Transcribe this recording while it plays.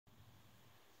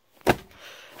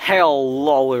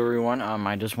Hello everyone,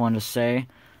 I just wanted to say,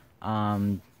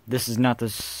 this is not the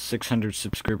 600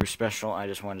 subscriber special. I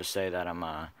just wanted to say that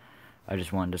okay,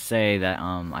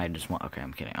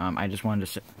 I'm kidding. I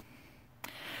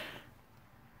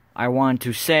want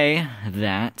to say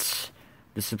that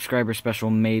the subscriber special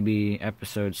may be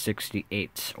episode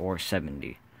 68 or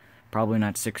 70. Probably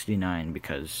not 69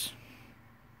 because,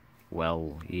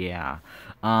 well, yeah.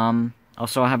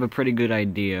 Also I have a pretty good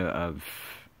idea of...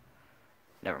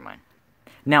 Never mind.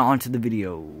 Now onto the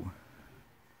video.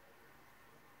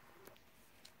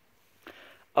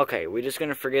 Okay, we're just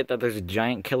gonna forget that there's a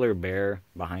giant killer bear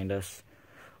behind us.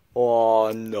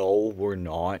 Oh, no, we're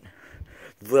not.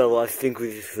 Well, I think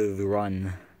we should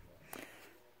run.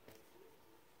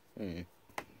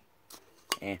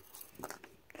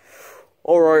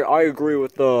 Alright, I agree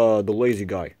with the lazy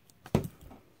guy.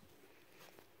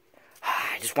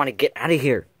 I just want to get out of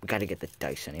here. We gotta get the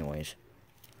dice anyways.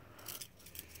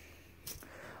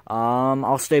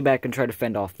 I'll stay back and try to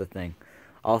fend off the thing.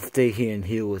 I'll stay here and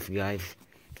heal with you guys.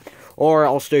 Or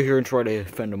I'll stay here and try to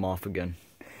fend them off again.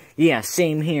 Yeah,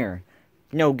 same here.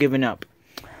 No giving up.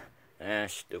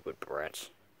 Stupid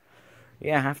brats.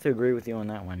 Yeah, I have to agree with you on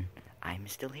that one. I'm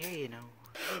still here, you know.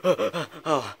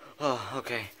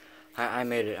 Okay. I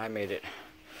made it.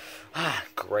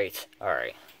 Great.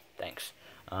 Alright, thanks.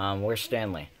 Where's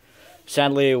Stanley?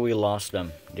 Sadly, we lost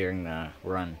them during the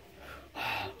run.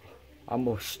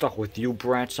 I'm stuck with you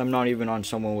brats. I'm not even on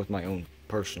someone with my own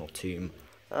personal team.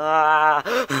 Alright.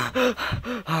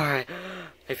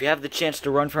 If you have the chance to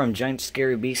run from a giant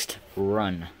scary beast,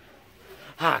 run.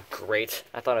 Great.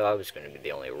 I thought I was going to be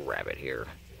the only rabbit here.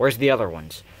 Where's the other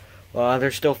ones?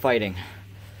 They're still fighting.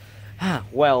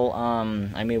 Well,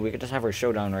 I mean, we could just have our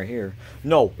showdown right here.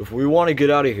 No, if we want to get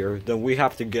out of here, then we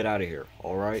have to get out of here,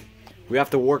 alright? We have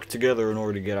to work together in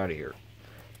order to get out of here.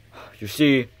 You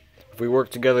see... If we work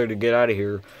together to get out of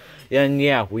here, then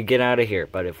yeah, we get out of here.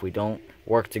 But if we don't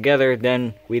work together,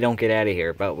 then we don't get out of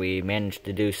here. But we managed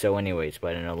to do so anyways,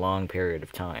 but in a long period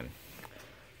of time.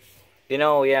 You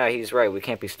know, yeah, he's right. We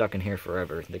can't be stuck in here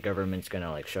forever. The government's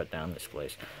gonna, like, shut down this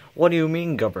place. What do you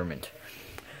mean, government?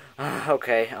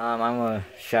 Okay, I'm a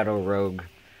shadow rogue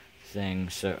thing.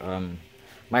 So,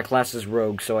 my class is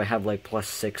rogue, so I have, like,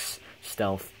 +6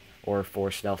 stealth or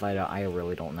 4 stealth. I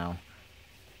really don't know.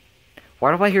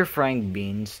 Why do I hear frying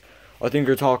beans? I think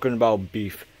you're talking about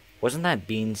beef. Wasn't that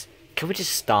beans? Can we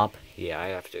just stop? Yeah, I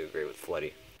have to agree with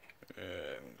Floody. I'm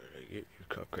gonna get your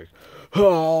cupcake.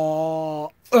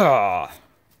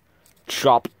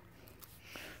 Chop.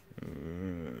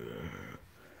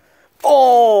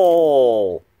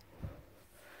 Oh!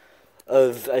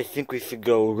 I think we should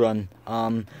go run.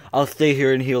 I'll stay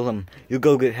here and heal him. You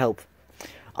go get help.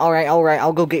 Alright,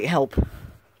 I'll go get help.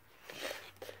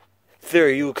 There, are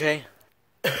you okay?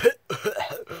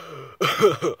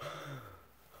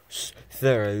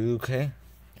 Sarah, are you okay?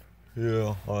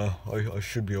 Yeah, I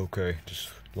should be okay.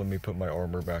 Just let me put my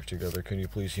armor back together. Can you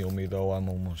please heal me, though? I'm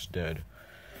almost dead.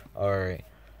 Alright,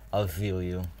 I'll heal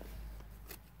you.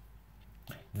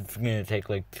 It's gonna take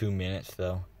like 2 minutes,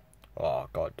 though. Oh,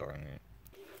 god darn it.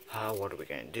 What are we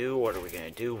gonna do? What are we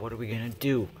gonna do? What are we gonna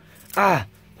do?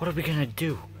 What are we gonna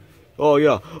do? Oh,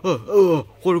 yeah.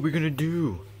 What are we gonna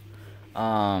do?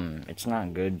 It's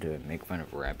not good to make fun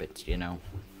of rabbits, you know?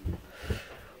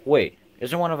 Wait,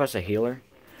 isn't one of us a healer?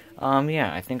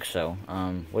 Yeah, I think so.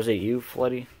 Was it you,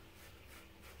 Floody?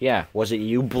 Yeah, was it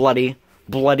you, Bloody?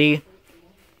 Bloody?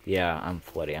 Yeah, I'm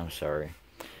Floody, I'm sorry.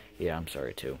 Yeah, I'm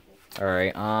sorry too.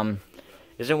 Alright,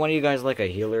 isn't one of you guys like a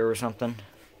healer or something?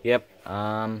 Yep,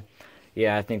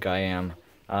 yeah, I think I am.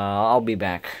 I'll be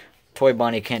back. Toy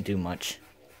Bonnie can't do much.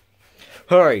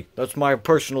 Hey, that's my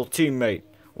personal teammate.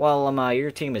 Well,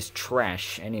 your team is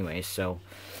trash anyway, so...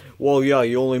 Well, yeah,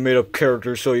 you only made up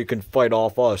characters so you can fight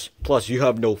off us. Plus, you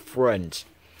have no friends.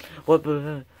 What,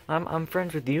 but, I'm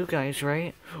friends with you guys,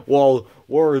 right? Well,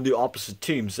 we're the opposite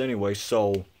teams anyway,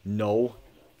 so, no.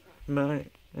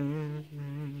 Alright.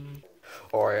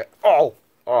 Oh,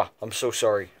 I'm so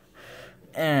sorry.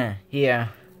 Yeah,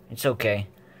 it's okay.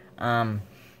 Do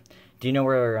you know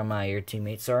where, your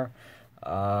teammates are?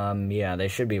 Yeah, they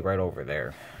should be right over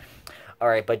there.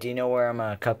 Alright, but do you know where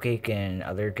Cupcake and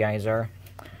other guys are?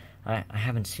 I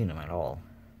haven't seen them at all.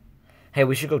 Hey,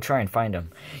 we should go try and find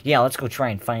them. Yeah, let's go try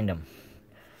and find them.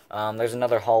 There's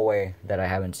another hallway that I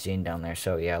haven't seen down there,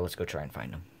 so yeah, let's go try and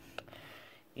find them.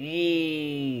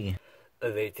 Yee!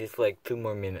 They just like 2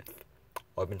 more minutes.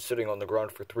 I've been sitting on the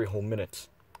ground for 3 whole minutes.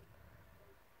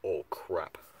 Oh,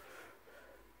 crap.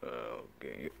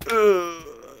 Okay.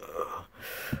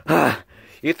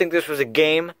 You think this was a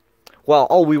game? Well,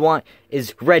 all we want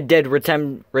is Red Dead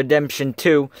Redemption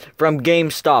 2 from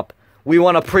GameStop. We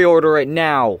want to pre-order it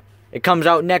now. It comes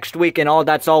out next week and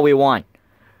that's all we want.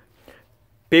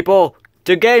 People,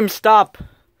 to GameStop!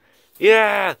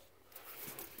 Yeah!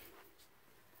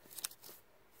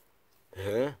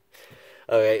 Huh?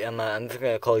 Okay, I'm just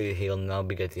gonna call you healed now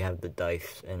because you have the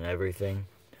dice and everything.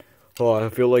 Oh, I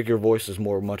feel like your voice is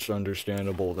much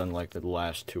understandable than like the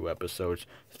last 2 episodes.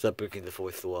 Stop making the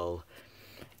voice well.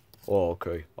 Oh,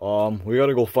 okay. We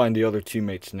gotta go find the other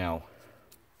teammates now.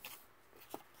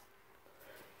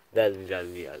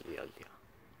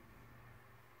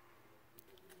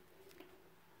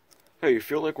 Hey, you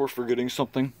feel like we're forgetting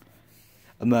something?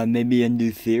 Maybe a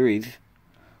new series.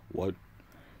 What?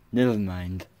 Never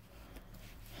mind.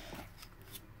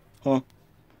 Huh?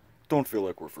 Don't feel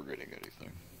like we're forgetting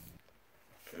anything.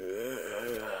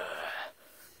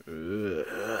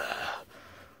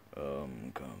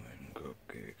 I'm coming,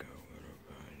 cupcake. I'm gonna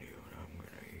find you and I'm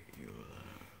gonna eat you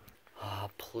alive. Oh,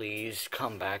 please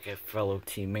come back, fellow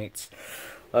teammates.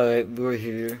 We're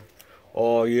here.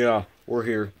 Oh, yeah, we're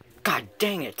here. God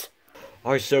dang it!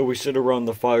 I said we sit around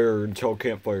the fire and tell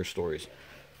campfire stories.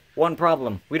 One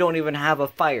problem, we don't even have a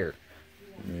fire.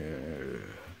 Yeah.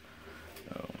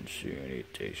 I don't see any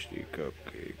tasty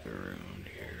cupcake around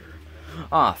here.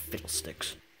 Ah,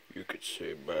 fiddlesticks. You could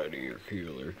say bye to your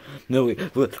healer. No,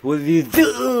 what do you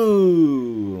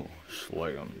do?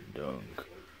 Slam dunk.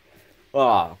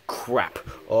 Ah, crap.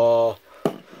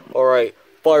 Alright.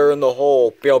 Fire in the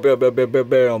hole. Bam, bam, bam, bam, bam,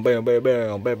 bam, bam, bam,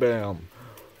 bam, bam, bam.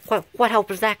 What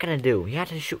help is that gonna do? You had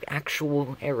to shoot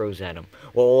actual arrows at him.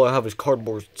 Well, all I have is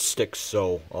cardboard sticks,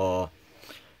 so,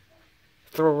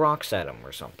 throw rocks at him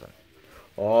or something.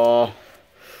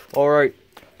 Alright.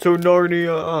 To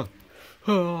Narnia.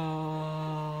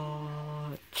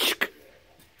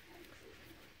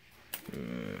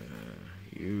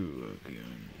 You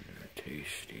again,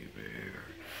 tasty bear.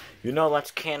 You know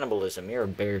that's cannibalism. You're a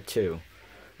bear too.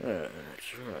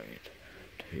 That's right.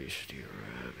 Tasty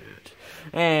rabbit.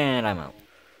 And I'm out.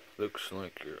 Looks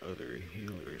like your other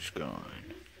healer's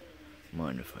gone.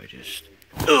 Mind if I just...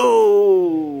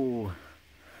 Oh!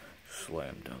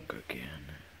 Slam dunk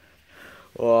again.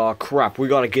 Oh, crap. We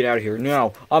gotta get out of here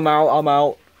now. I'm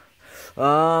out.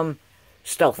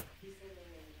 Stealth.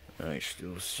 I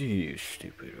still see you,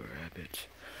 stupid rabbit.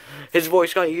 His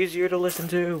voice got easier to listen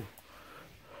to.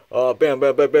 Bam, bam,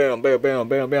 bam, bam, bam, bam,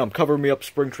 bam, bam. Cover me up,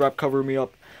 Springtrap, cover me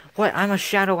up. What? I'm a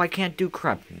shadow. I can't do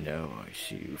crap. No, I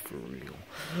see you for real.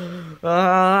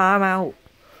 I'm out.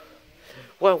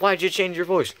 What? Why'd you change your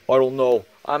voice? I don't know.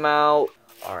 I'm out.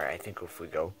 Alright, I think if we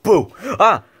go... Boo!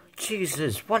 Ah!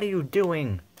 Jesus, what are you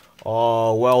doing?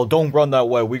 Well, don't run that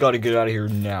way. We gotta get out of here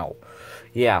now.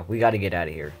 Yeah, we gotta get out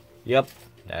of here. Yep,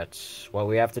 that's what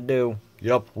we have to do.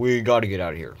 Yep, we gotta get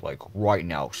out of here. Like, right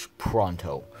now.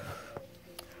 Pronto.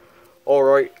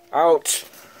 Alright, out.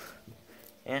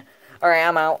 Yeah. Alright,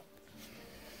 I'm out.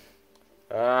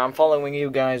 I'm following you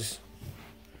guys.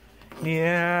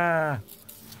 Yeah.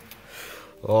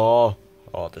 Oh,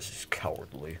 this is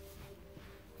cowardly.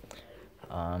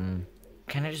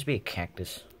 Can I just be a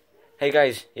cactus? Hey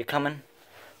guys, you coming?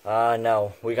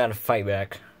 No, we gotta fight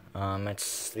back.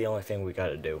 It's the only thing we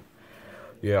gotta do.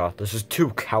 Yeah, this is too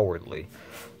cowardly.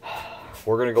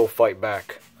 We're gonna go fight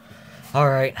back.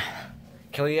 Alright.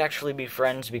 Can we actually be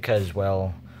friends? Because,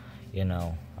 well, you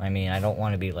know, I mean, I don't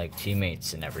want to be like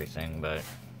teammates and everything, but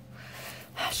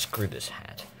screw this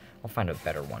hat. I'll find a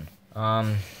better one.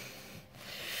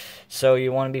 So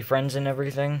you want to be friends and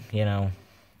everything, you know,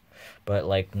 but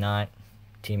like not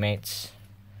teammates.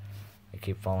 I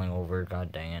keep falling over,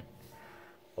 god dang it.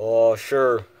 Oh,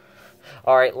 sure.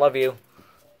 Alright, love you.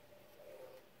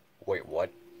 Wait, what?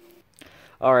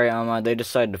 Alright, they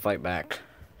decided to fight back.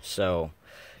 So,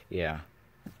 yeah.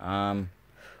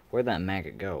 Where'd that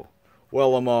maggot go?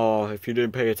 Well, if you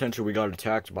didn't pay attention, we got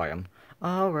attacked by him.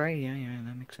 Alright, yeah,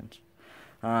 that makes sense.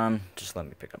 Just let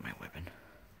me pick up my weapon.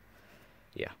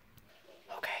 Yeah.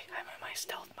 Okay, I'm in my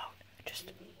stealth mode.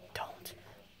 Just don't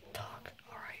talk,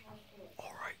 alright?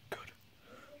 Alright, good.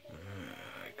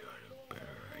 I got a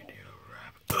better idea,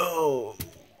 rabbit. Oh!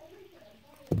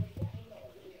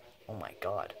 Oh my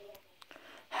god.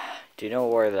 Do you know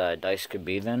where the dice could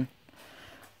be then?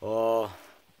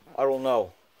 I don't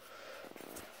know.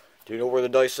 Do you know where the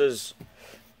dice is?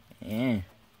 Yeah.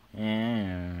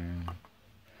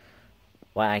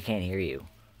 Why, I can't hear you.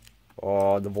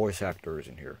 The voice actor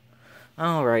isn't here.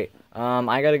 Alright.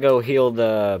 I gotta go heal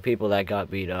the people that got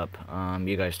beat up.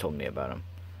 You guys told me about them.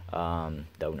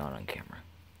 Though not on camera.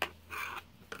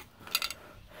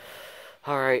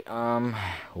 Alright,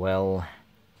 well...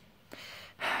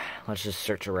 let's just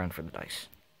search around for the dice.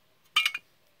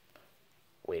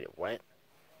 Wait, what?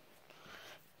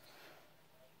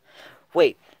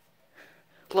 Wait.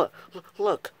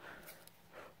 Look.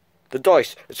 The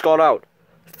dice, it's got out.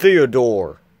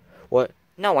 Theodore. What?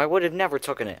 No, I would have never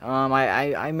taken it.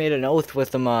 I made an oath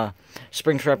with them,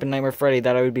 Springtrap and Nightmare Freddy,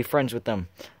 that I would be friends with them.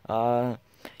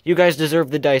 You guys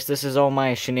deserve the dice. This is all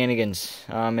my shenanigans.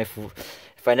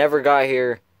 If I never got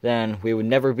here, then we would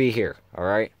never be here,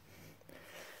 alright?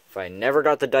 If I never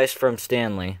got the dice from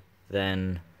Stanley,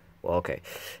 then... Well, okay.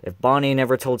 If Bonnie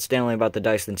never told Stanley about the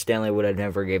dice, then Stanley would have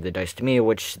never gave the dice to me,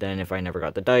 which then if I never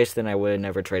got the dice, then I would have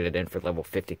never traded in for level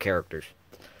 50 characters.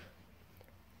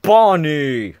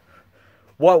 Bonnie!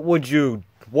 What'd you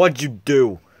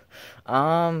do?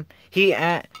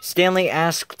 Stanley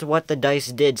asked what the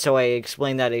dice did, so I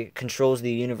explained that it controls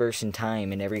the universe and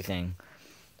time and everything.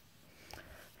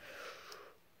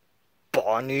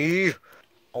 Bonnie?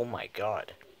 Oh my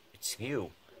god. It's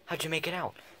you. How'd you make it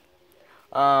out?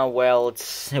 Well,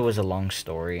 it was a long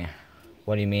story.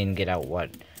 What do you mean, get out what?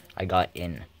 I got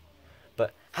in.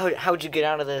 But, how'd you get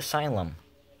out of the asylum?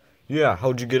 Yeah,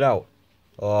 how'd you get out?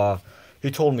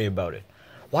 He told me about it.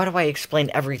 Why do I explain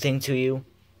everything to you?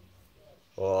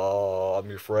 I'm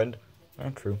your friend.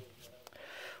 Oh, true.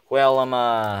 Well,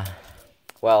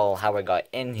 well, how I got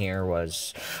in here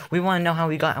was... We want to know how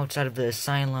we got outside of the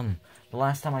asylum. The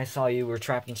last time I saw you, were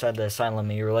trapped inside the asylum,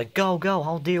 and you were like, go,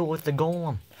 I'll deal with the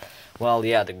golem. Well,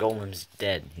 yeah, the golem's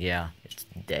dead. Yeah, it's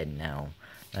dead now.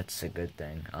 That's a good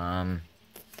thing.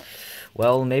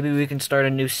 Well, maybe we can start a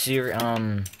new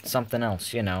something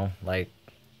else, you know, like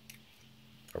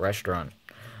a restaurant.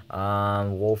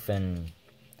 Wolf and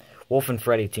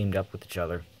Freddy teamed up with each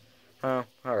other. Oh,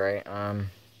 alright.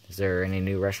 Is there any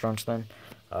new restaurants then?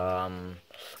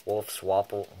 Wolf's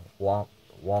Waffle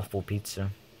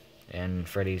Pizza and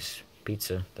Freddy's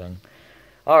Pizza thing.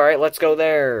 Alright, let's go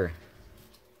there.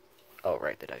 Oh,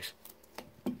 right, the dice.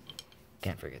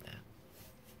 Can't forget that.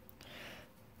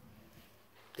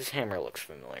 This hammer looks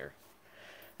familiar.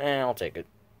 I'll take it.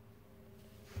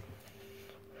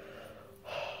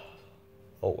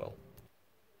 Oh well.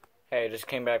 Hey, I just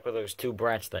came back with those 2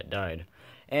 brats that died.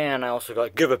 And I also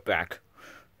got... Give it back!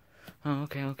 Oh,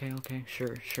 okay.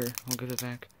 Sure. I'll give it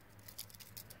back.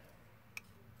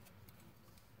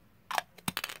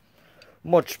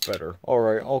 Much better.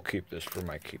 Alright, I'll keep this for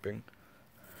my keeping.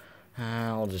 I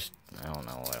don't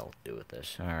know what I'll do with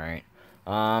this. Alright.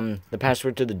 The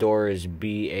password to the door is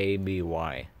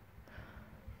BABY.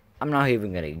 I'm not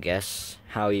even gonna guess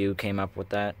how you came up with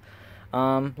that.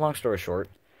 Long story short,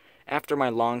 after my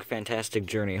long, fantastic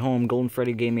journey home, Golden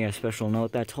Freddy gave me a special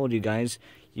note that told you guys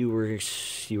you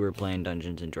were playing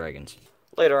Dungeons and Dragons.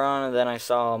 Later on, then I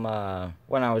saw him,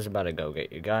 when I was about to go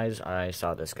get you guys, I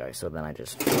saw this guy, so then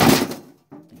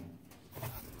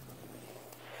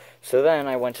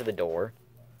I went to the door,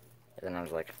 and then I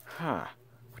was like,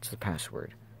 what's the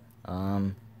password?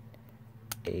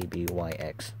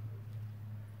 ABYX.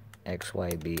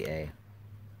 XYBA.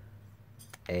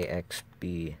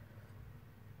 AXB.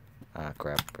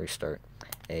 Crap, restart.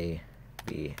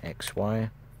 ABXY.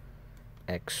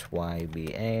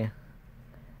 XYBA.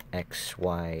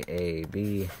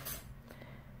 XYAB.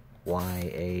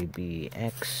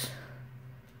 YABX.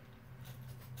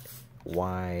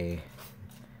 YAB.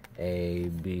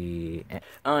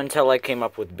 Until I came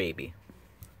up with baby.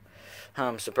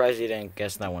 I'm surprised you didn't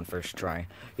guess that one first try.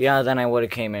 Yeah, then I would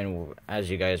have came in as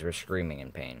you guys were screaming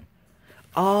in pain.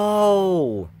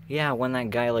 Oh! Yeah, when that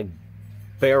guy,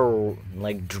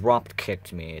 drop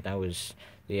kicked me. That was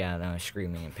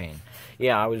screaming in pain.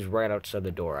 Yeah, I was right outside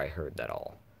the door. I heard that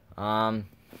all.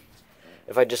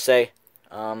 If I just say,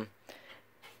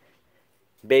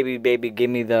 baby, give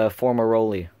me the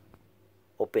Formaroli.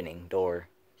 Opening door.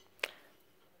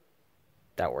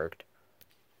 That worked.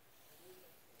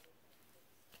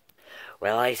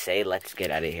 Well, I say, let's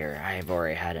get out of here. I've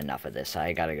already had enough of this.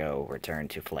 I gotta go return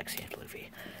to Flexi and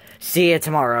Luffy. See you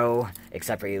tomorrow.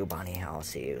 Except for you, Bonnie. I'll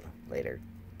see you later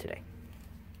today.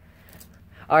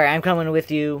 Alright, I'm coming with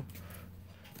you.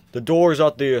 The door's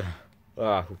out the...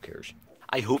 who cares?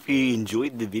 I hope you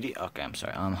enjoyed the video. Okay, I'm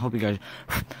sorry. Hope you guys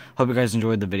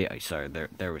enjoyed the video. Sorry,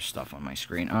 there was stuff on my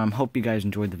screen. Hope you guys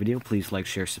enjoyed the video. Please like,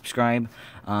 share, subscribe.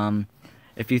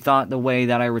 If you thought the way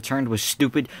that I returned was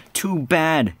stupid, too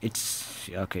bad. It's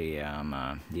okay.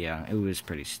 Yeah, it was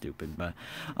pretty stupid, but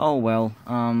oh well.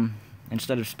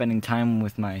 Instead of spending time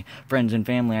with my friends and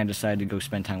family, I decided to go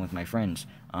spend time with my friends.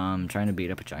 Trying to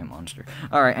beat up a giant monster.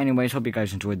 Alright, anyways, hope you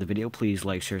guys enjoyed the video. Please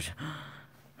like, share...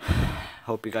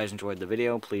 Hope you guys enjoyed the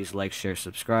video. Please like, share,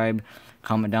 subscribe.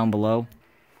 Comment down below.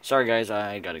 Sorry, guys,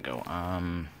 I gotta go.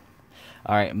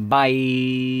 Alright,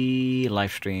 bye.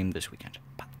 Live stream this weekend.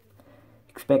 Bye.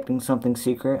 expecting something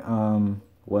secret,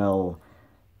 well,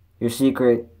 your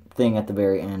secret thing at the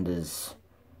very end is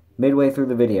midway through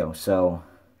the video, so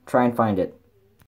try and find it.